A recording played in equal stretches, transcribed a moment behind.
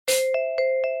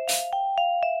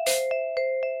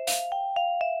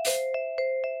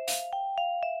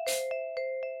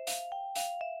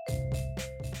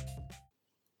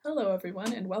Hello,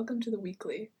 everyone, and welcome to the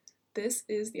Weekly. This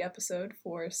is the episode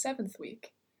for 7th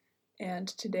week, and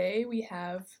today we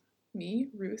have me,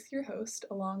 Ruth, your host,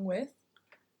 along with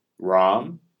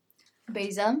Ram,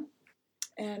 Beza,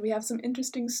 and we have some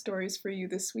interesting stories for you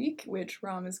this week, which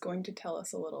Ram is going to tell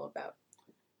us a little about.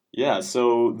 Yeah,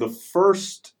 so the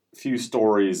first few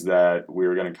stories that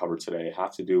we're going to cover today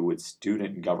have to do with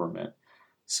student government.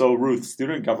 So, Ruth,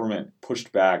 student government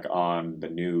pushed back on the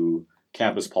new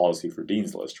campus policy for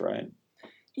Dean's List, right?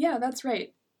 Yeah, that's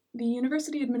right. The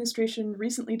university administration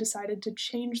recently decided to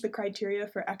change the criteria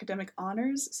for academic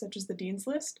honors, such as the Dean's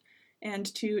List, and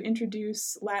to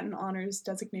introduce Latin honors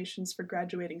designations for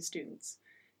graduating students.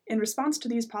 In response to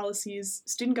these policies,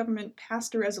 student government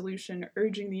passed a resolution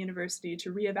urging the university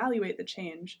to reevaluate the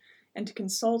change and to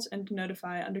consult and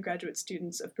notify undergraduate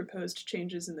students of proposed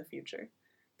changes in the future.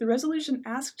 The resolution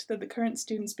asked that the current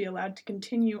students be allowed to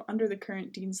continue under the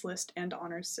current Dean's List and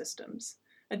honors systems.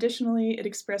 Additionally, it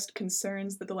expressed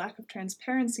concerns that the lack of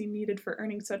transparency needed for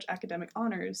earning such academic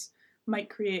honors might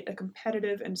create a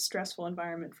competitive and stressful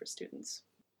environment for students.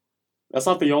 That's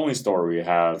not the only story we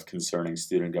have concerning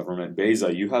student government.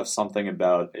 Beza, you have something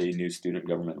about a new student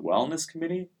government wellness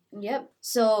committee? Yep.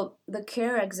 So the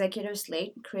CARE executive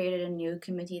slate created a new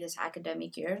committee this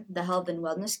academic year, the Health and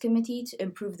Wellness Committee, to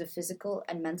improve the physical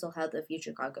and mental health of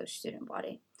UChicago's student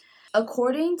body.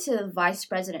 According to the Vice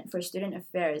President for Student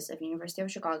Affairs of University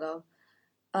of Chicago,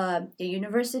 the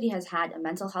university has had a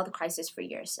mental health crisis for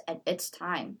years, and it's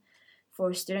time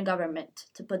for student government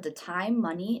to put the time,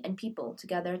 money, and people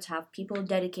together to have people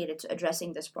dedicated to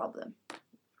addressing this problem.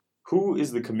 Who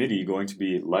is the committee going to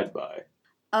be led by?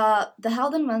 The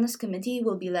Health and Wellness Committee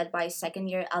will be led by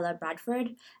second-year Ella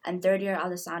Bradford and third-year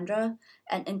Alessandra,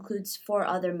 and includes 4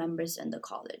 other members in the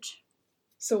college.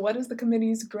 So what is the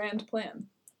committee's grand plan?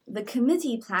 The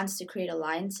committee plans to create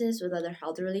alliances with other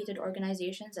health-related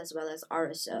organizations as well as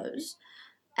RSOs.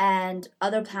 And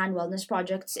other planned wellness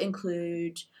projects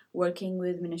include working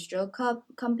with Ministerial Cup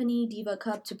company Diva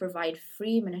Cup to provide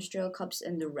free ministerial cups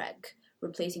in the reg,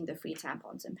 replacing the free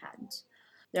tampons and pads.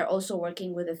 They're also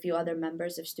working with a few other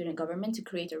members of student government to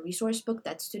create a resource book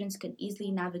that students can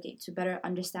easily navigate to better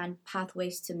understand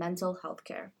pathways to mental health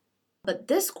care. But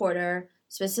this quarter,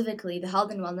 specifically, the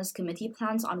Health and Wellness Committee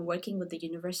plans on working with the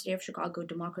University of Chicago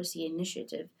Democracy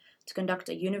Initiative to conduct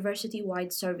a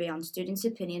university-wide survey on students'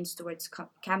 opinions towards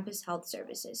campus health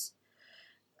services.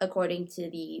 According to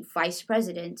the vice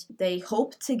president, they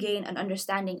hope to gain an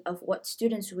understanding of what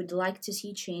students would like to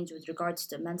see change with regards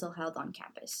to mental health on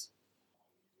campus.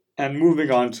 And moving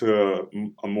on to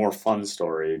a more fun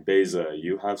story, Beza,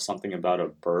 you have something about a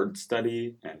bird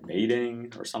study and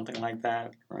mating or something like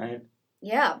that, right?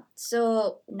 Yeah,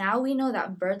 so now we know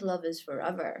that bird love is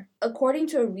forever. According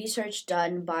to research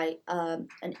done by an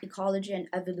ecology and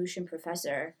evolution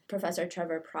professor, Professor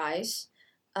Trevor Price,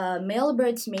 male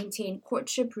birds maintain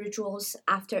courtship rituals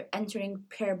after entering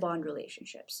pair bond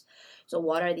relationships. So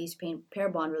what are these pair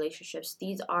bond relationships?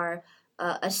 These are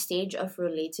a stage of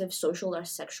relative social or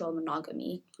sexual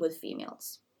monogamy with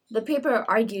females. The paper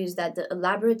argues that the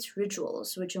elaborate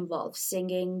rituals, which involve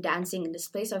singing, dancing, and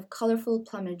displays of colorful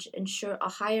plumage, ensure a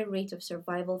higher rate of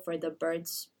survival for the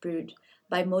bird's brood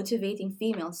by motivating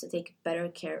females to take better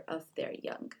care of their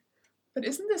young. But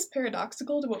isn't this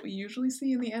paradoxical to what we usually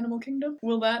see in the animal kingdom?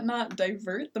 Will that not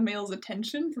divert the male's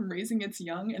attention from raising its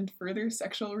young and further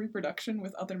sexual reproduction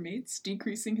with other mates,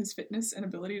 decreasing his fitness and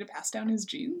ability to pass down his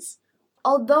genes?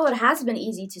 Although it has been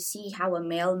easy to see how a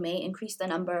male may increase the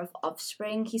number of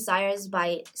offspring he sires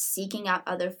by seeking out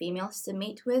other females to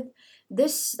mate with,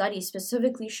 this study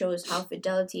specifically shows how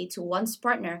fidelity to one's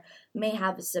partner may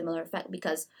have a similar effect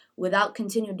because without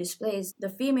continued displays, the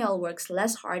female works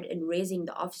less hard in raising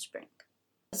the offspring.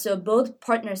 So both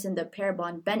partners in the pair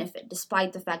bond benefit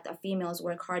despite the fact that females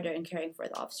work harder in caring for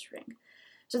the offspring.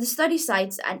 So the study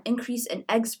cites an increase in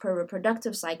eggs per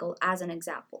reproductive cycle as an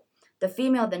example. The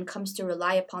female then comes to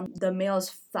rely upon the male's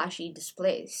flashy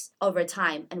displays over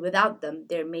time, and without them,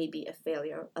 there may be a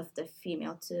failure of the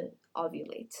female to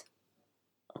ovulate.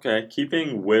 Okay,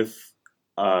 keeping with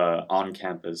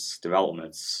on-campus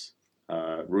developments,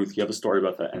 Ruth, you have a story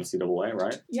about the NCAA,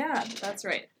 right? Yeah, that's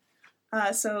right.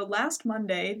 So last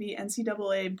Monday, the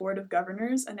NCAA Board of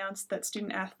Governors announced that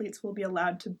student athletes will be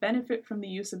allowed to benefit from the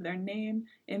use of their name,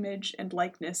 image, and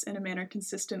likeness in a manner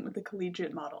consistent with the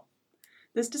collegiate model.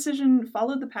 This decision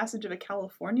followed the passage of a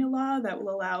California law that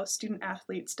will allow student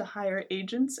athletes to hire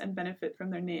agents and benefit from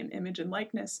their name, image, and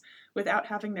likeness without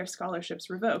having their scholarships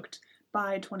revoked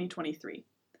by 2023.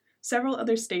 Several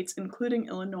other states, including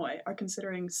Illinois, are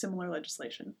considering similar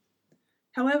legislation.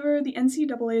 However, the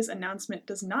NCAA's announcement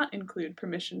does not include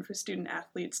permission for student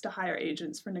athletes to hire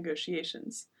agents for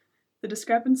negotiations. The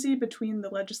discrepancy between the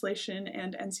legislation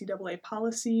and NCAA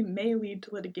policy may lead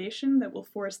to litigation that will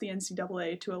force the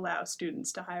NCAA to allow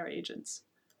students to hire agents.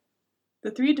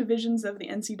 The 3 divisions of the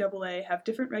NCAA have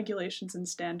different regulations and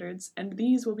standards, and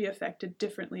these will be affected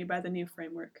differently by the new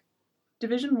framework.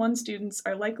 Division 1 students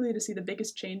are likely to see the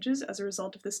biggest changes as a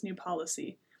result of this new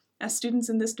policy, as students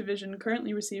in this division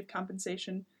currently receive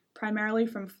compensation primarily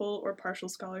from full or partial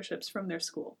scholarships from their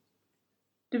school.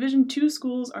 Division 2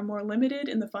 schools are more limited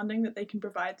in the funding that they can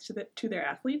provide to their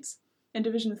athletes, and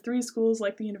Division 3 schools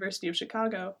like the University of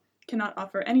Chicago cannot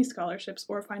offer any scholarships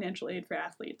or financial aid for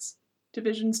athletes.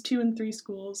 Divisions 2 and 3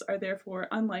 schools are therefore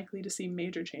unlikely to see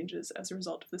major changes as a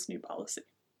result of this new policy.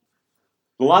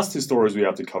 The last 2 stories we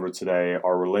have to cover today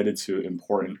are related to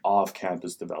important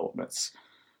off-campus developments.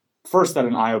 First, at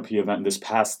an IOP event this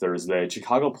past Thursday,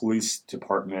 Chicago Police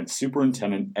Department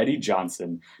Superintendent Eddie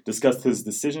Johnson discussed his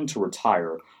decision to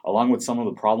retire, along with some of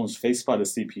the problems faced by the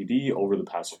CPD over the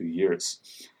past few years.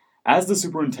 As the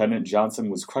superintendent,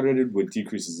 Johnson was credited with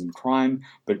decreases in crime,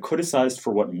 but criticized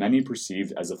for what many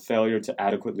perceived as a failure to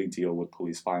adequately deal with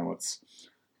police violence.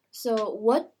 So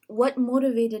what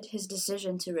motivated his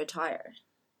decision to retire?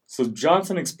 So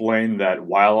Johnson explained that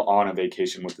while on a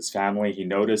vacation with his family, he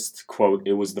noticed, quote,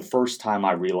 "It was the first time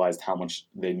I realized how much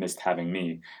they missed having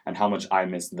me and how much I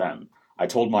missed them. I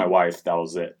told my wife that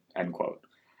was it," end quote.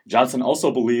 Johnson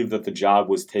also believed that the job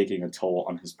was taking a toll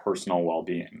on his personal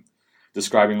well-being,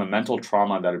 describing the mental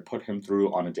trauma that it put him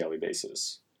through on a daily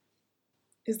basis.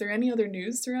 Is there any other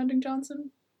news surrounding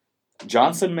Johnson?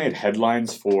 Johnson made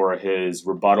headlines for his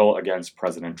rebuttal against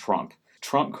President Trump.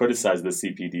 Trump criticized the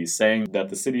CPD, saying that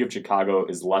the city of Chicago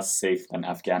is less safe than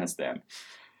Afghanistan.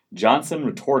 Johnson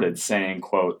retorted, saying,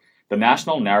 quote, "The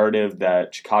national narrative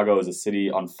that Chicago is a city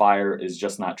on fire is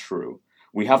just not true.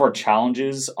 We have our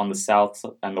challenges on the south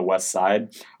and the west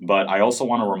side, but I also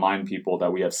want to remind people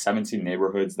that we have 17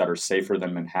 neighborhoods that are safer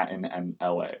than Manhattan and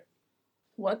LA."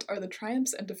 What are the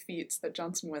triumphs and defeats that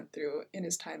Johnson went through in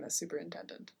his time as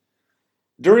superintendent?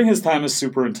 During his time as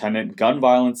superintendent, gun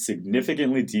violence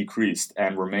significantly decreased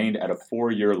and remained at a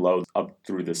 4-year low up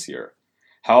through this year.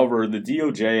 However, the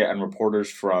DOJ and reporters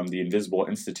from the Invisible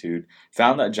Institute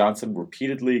found that Johnson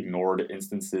repeatedly ignored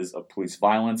instances of police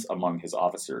violence among his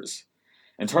officers.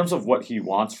 In terms of what he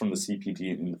wants from the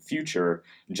CPD in the future,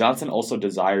 Johnson also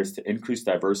desires to increase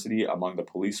diversity among the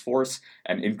police force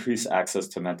and increase access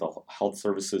to mental health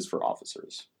services for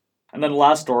officers. And then the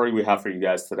last story we have for you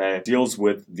guys today deals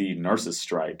with the nurses'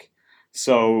 strike.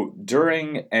 So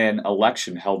during an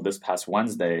election held this past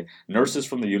Wednesday, nurses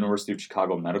from the University of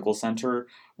Chicago Medical Center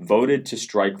voted to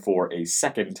strike for a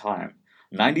second time.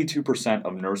 92%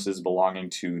 of nurses belonging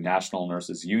to National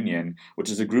Nurses Union, which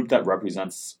is a group that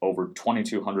represents over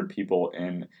 2,200 people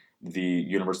in the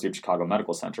University of Chicago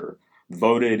Medical Center,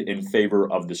 voted in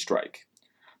favor of the strike.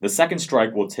 The second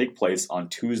strike will take place on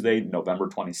Tuesday, November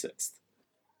 26th.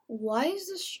 Why is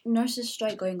this nurses'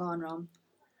 strike going on, Ram?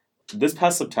 This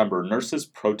past September, nurses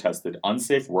protested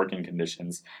unsafe working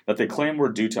conditions that they claim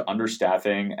were due to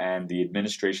understaffing and the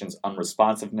administration's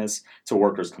unresponsiveness to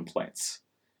workers' complaints.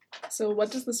 So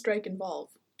what does the strike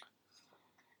involve?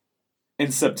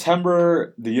 In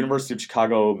September, the University of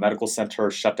Chicago Medical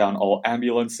Center shut down all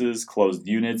ambulances, closed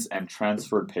units, and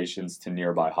transferred patients to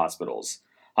nearby hospitals.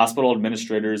 Hospital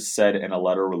administrators said in a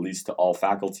letter released to all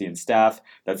faculty and staff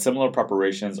that similar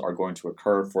preparations are going to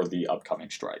occur for the upcoming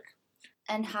strike.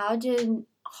 And how did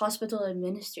hospital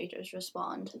administrators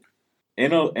respond?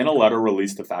 In a letter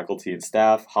released to faculty and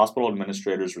staff, hospital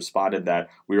administrators responded that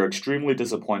we are extremely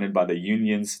disappointed by the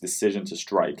union's decision to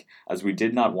strike, as we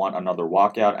did not want another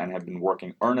walkout and have been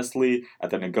working earnestly at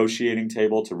the negotiating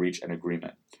table to reach an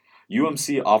agreement.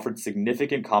 UMC offered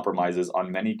significant compromises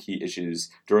on many key issues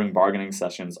during bargaining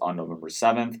sessions on November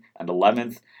 7th and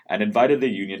 11th and invited the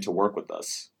union to work with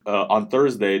us. On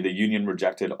Thursday, the union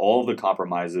rejected all of the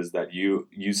compromises that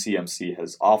UCMC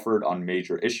has offered on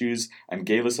major issues and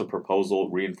gave us a proposal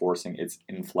reinforcing its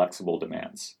inflexible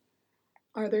demands.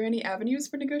 Are there any avenues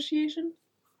for negotiation?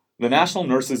 The National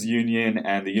Nurses Union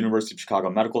and the University of Chicago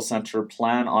Medical Center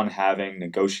plan on having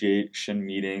negotiation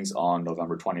meetings on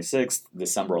November 26th,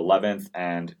 December 11th,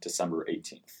 and December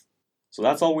 18th. So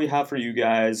that's all we have for you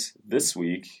guys this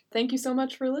week. Thank you so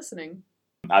much for listening.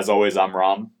 As always, I'm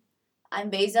Ram. I'm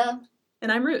Beza.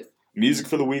 And I'm Ruth. Music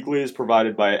for the Weekly is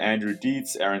provided by Andrew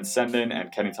Dietz, Aaron Senden, and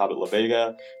Kenny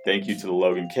Toppett-LaVega. Thank you to the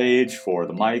Logan Cage for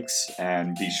the mics,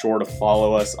 and be sure to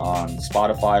follow us on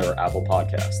Spotify or Apple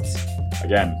Podcasts.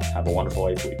 Again, have a wonderful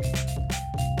 8th week.